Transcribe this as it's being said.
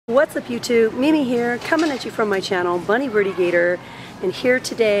What's up YouTube? Mimi here, coming at you from my channel, Bunny Birdy Gator, and here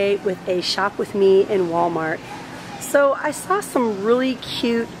today with a shop with me in Walmart. So I saw some really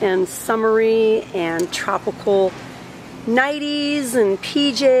cute and summery and tropical nighties and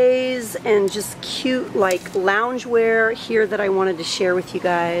PJs and just cute like loungewear here that I wanted to share with you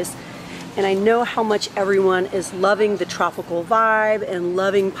guys. And I know how much everyone is loving the tropical vibe and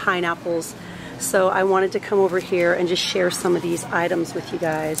loving pineapples. So I wanted to come over here and just share some of these items with you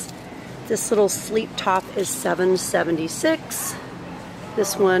guys. This little sleep top is $7.76.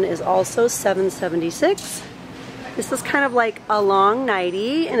 This one is also $7.76. This is kind of like a long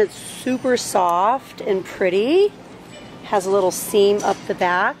nightie and it's super soft and pretty. Has a little seam up the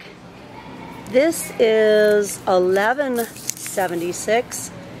back. This is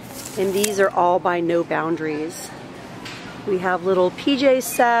 $11.76 and these are all by No Boundaries. We have little PJ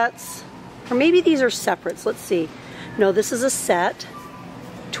sets. Or maybe these are separates, let's see. No, this is a set,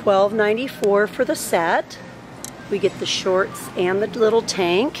 $12.94 for the set. We get the shorts and the little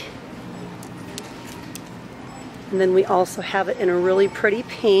tank. And then we also have it in a really pretty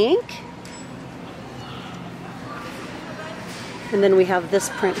pink. And then we have this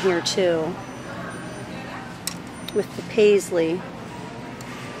print here too, with the paisley.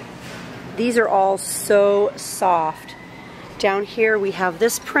 These are all so soft. Down here we have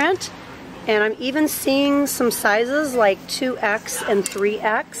this print. And I'm even seeing some sizes like 2X and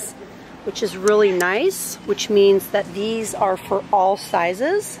 3X, which is really nice, which means that these are for all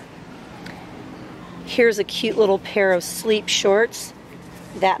sizes. Here's a cute little pair of sleep shorts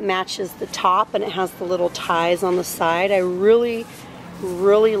that matches the top and it has the little ties on the side. I really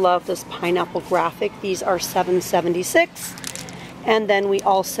love this pineapple graphic. These are $7.76. And then we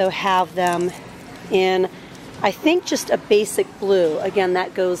also have them in, I think, just a basic blue. Again,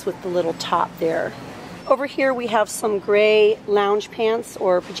 that goes with the little top there. Over here we have some gray lounge pants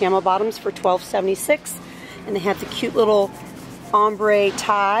or pajama bottoms for $12.76, and they have the cute little ombre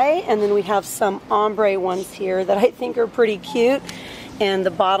tie, and then we have some ombre ones here that I think are pretty cute, and the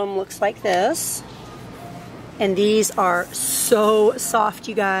bottom looks like this. And these are so soft,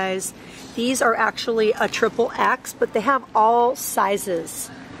 you guys. These are actually a XXX, but they have all sizes.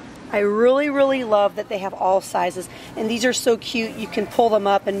 I really love that they have all sizes, and these are so cute. You can pull them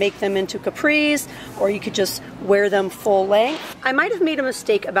up and make them into capris, or you could just wear them full length. I might have made a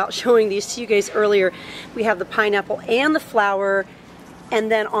mistake about showing these to you guys earlier. We have the pineapple and the flower,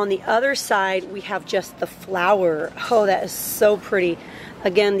 and then on the other side we have just the flower. Oh, that is so pretty.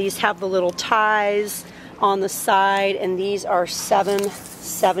 Again, these have the little ties on the side, and these are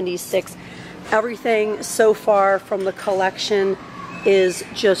 $7.76. Everything so far from the collection is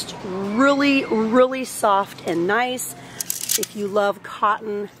just really soft and nice. If you love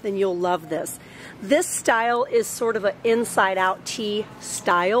cotton, then you'll love this. This style is sort of an inside-out tee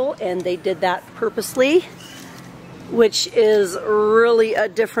style, and they did that purposely, which is really a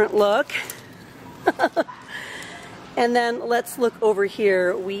different look. And then let's look over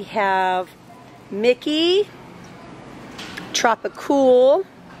here. We have Mickey, Tropicool.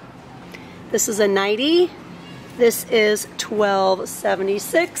 This is a nightie. This is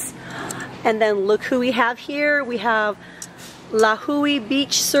 $12.76. And then look who we have here. We have La Hui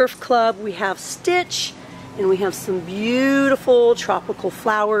Beach Surf Club. We have Stitch. And we have some beautiful tropical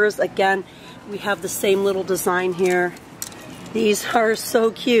flowers. Again, we have the same little design here. These are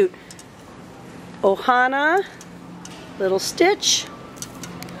so cute. Ohana, little Stitch.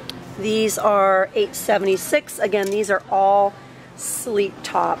 These are $8.76. Again, these are all sleep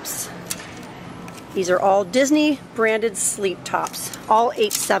tops. These are all Disney branded sleep tops, all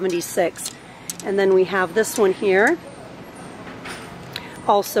 $8.76. And then we have this one here,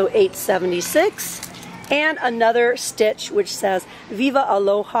 also $8.76. And another Stitch which says Viva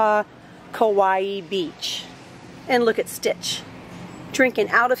Aloha Kauai Beach. And look at Stitch,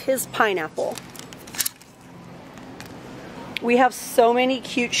 drinking out of his pineapple. We have so many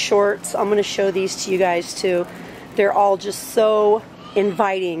cute shorts. I'm going to show these to you guys too. They're all just so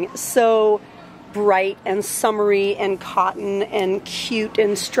inviting, so bright and summery and cotton and cute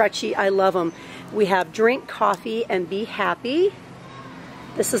and stretchy. I love them. We have Drink Coffee and Be Happy.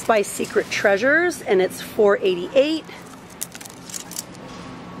 This is by Secret Treasures and it's $4.88.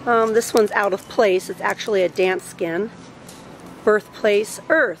 This one's out of place. It's actually a dance skin. Birthplace,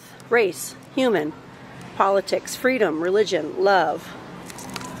 Earth, Race, Human, Politics, Freedom, Religion, Love.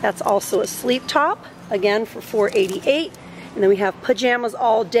 That's also a sleep top, again for $4.88. And then we have Pajamas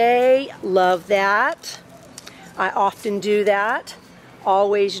All Day. Love that. I often do that.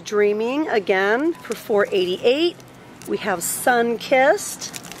 Always Dreaming, again for $4.88. We have Sun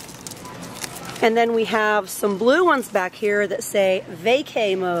Kissed. And then we have some blue ones back here that say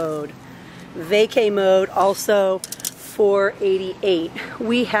vacay mode. Vacay mode, also $4.88.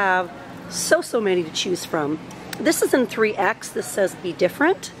 We have so many to choose from. This is in 3X. This says be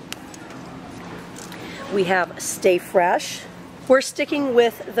different. We have stay fresh. We're sticking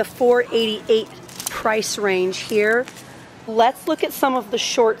with the $4.88 price range here. Let's look at some of the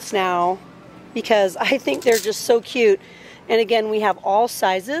shorts now because I think they're just so cute. And again, we have all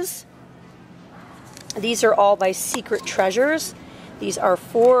sizes. These are all by Secret Treasures. These are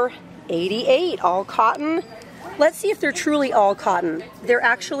 $4.88, all cotton. Let's see if they're truly all cotton. They're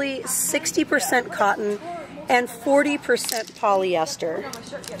actually 60% cotton and 40% polyester.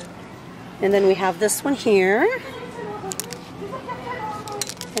 And then we have this one here.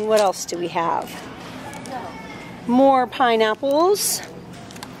 And what else do we have? More pineapples.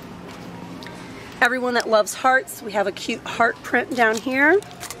 Everyone that loves hearts, we have a cute heart print down here.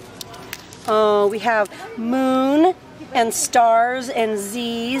 We have moon and stars and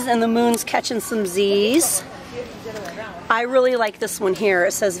Z's, and the moon's catching some Z's. I really like this one here.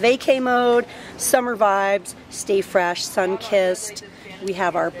 It says vacay mode, summer vibes, stay fresh, sun-kissed. We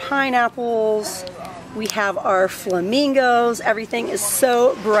have our pineapples. We have our flamingos. Everything is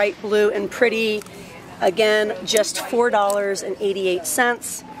so bright blue and pretty. Again, just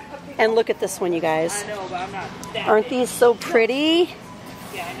 $4.88. And look at this one, you guys. Aren't these so pretty?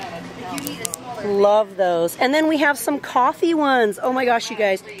 Love those. And then we have some coffee ones. Oh my gosh, you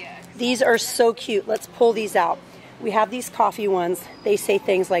guys. These are so cute. Let's pull these out. We have these coffee ones. They say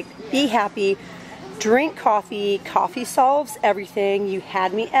things like, be happy, drink coffee, coffee solves everything, you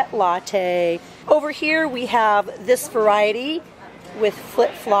had me at latte. Over here we have this variety with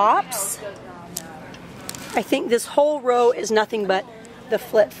flip-flops. I think this whole row is nothing but the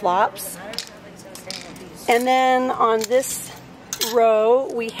flip-flops. And then on this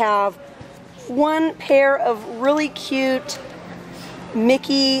row we have one pair of really cute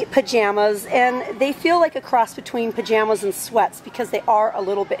Mickey pajamas, and they feel like a cross between pajamas and sweats because they are a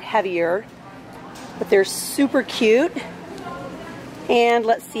little bit heavier, but they're super cute. And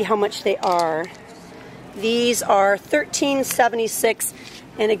let's see how much they are. These are $13.76,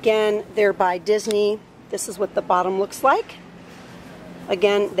 and again, they're by Disney. This is what the bottom looks like.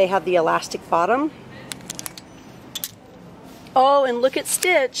 Again, they have the elastic bottom. Oh, and look at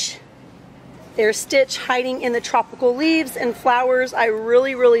Stitch. There's Stitch hiding in the tropical leaves and flowers. I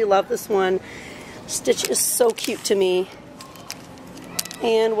really love this one. Stitch is so cute to me.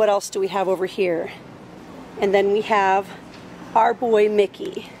 And what else do we have over here? And then we have our boy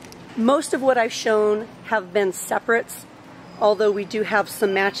Mickey. Most of what I've shown have been separates, although we do have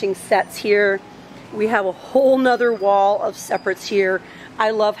some matching sets here. We have a whole nother wall of separates here.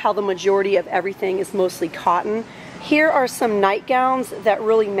 I love how the majority of everything is mostly cotton. Here are some nightgowns that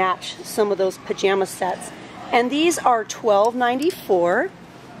really match some of those pajama sets. And these are $12.94.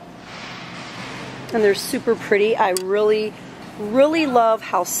 And they're super pretty. I really love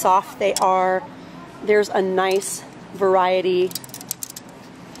how soft they are. There's a nice variety.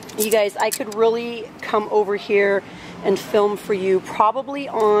 You guys, I could really come over here and film for you probably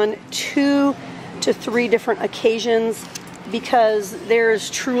on 2 to 3 different occasions because there's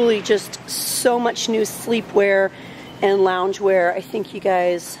truly just so much new sleepwear and loungewear. I think you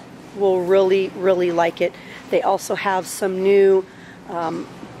guys will really like it. They also have some new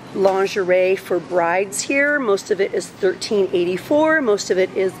lingerie for brides here. Most of it is $13.84. Most of it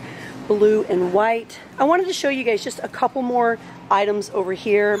is blue and white. I wanted to show you guys just a couple more items over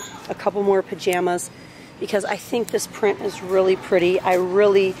here, a couple more pajamas, because I think this print is really pretty. I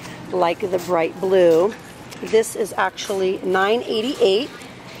really like the bright blue. This is actually $9.88,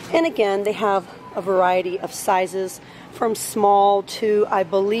 and again, they have a variety of sizes from small to, I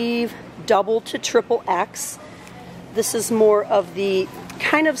believe, double to triple X. This is more of the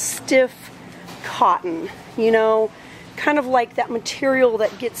kind of stiff cotton, you know, kind of like that material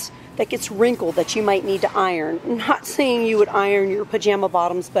that gets wrinkled that you might need to iron. I'm not saying you would iron your pajama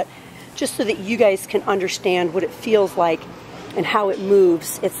bottoms, but just so that you guys can understand what it feels like and how it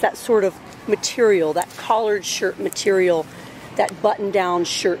moves. It's that sort of material, that collared shirt material, that button-down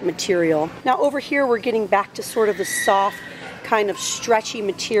shirt material. Now over here we're getting back to sort of the soft kind of stretchy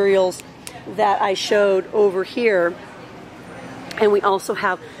materials that I showed over here. And we also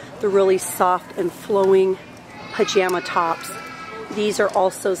have the really soft and flowing pajama tops. These are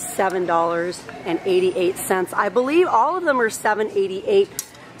also $7.88. I believe all of them are $7.88.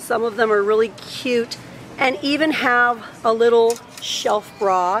 Some of them are really cute and even have a little shelf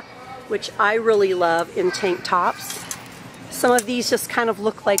bra, which I really love in tank tops. Some of these just kind of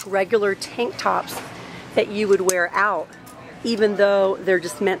look like regular tank tops that you would wear out. even though they're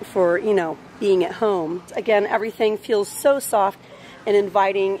just meant for, you know, being at home. Again, everything feels so soft and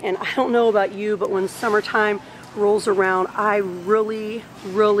inviting, and I don't know about you, but when summertime rolls around, I really,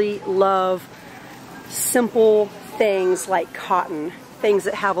 really love simple things like cotton, things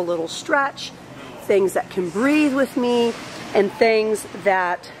that have a little stretch, things that can breathe with me, and things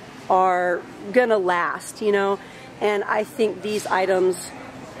that are gonna last, you know. And I think these items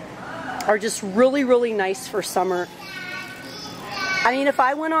are just really, really nice for summer. I mean, if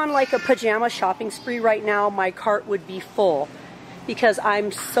I went on like a pajama shopping spree right now, my cart would be full because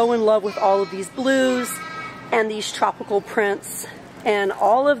I'm so in love with all of these blues and these tropical prints and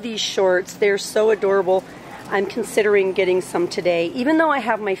all of these shorts. They're so adorable. I'm considering getting some today. Even though I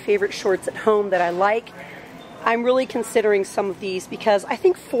have my favorite shorts at home that I like, I'm really considering some of these because I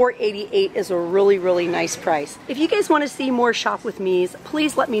think $4.88 is a really, really nice price. If you guys want to see more Shop With Me's,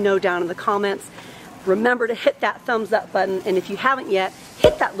 please let me know down in the comments. Remember to hit that thumbs up button, and if you haven't yet,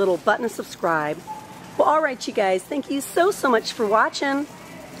 hit that little button to subscribe. Well, alright you guys, thank you so much for watching.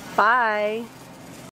 Bye.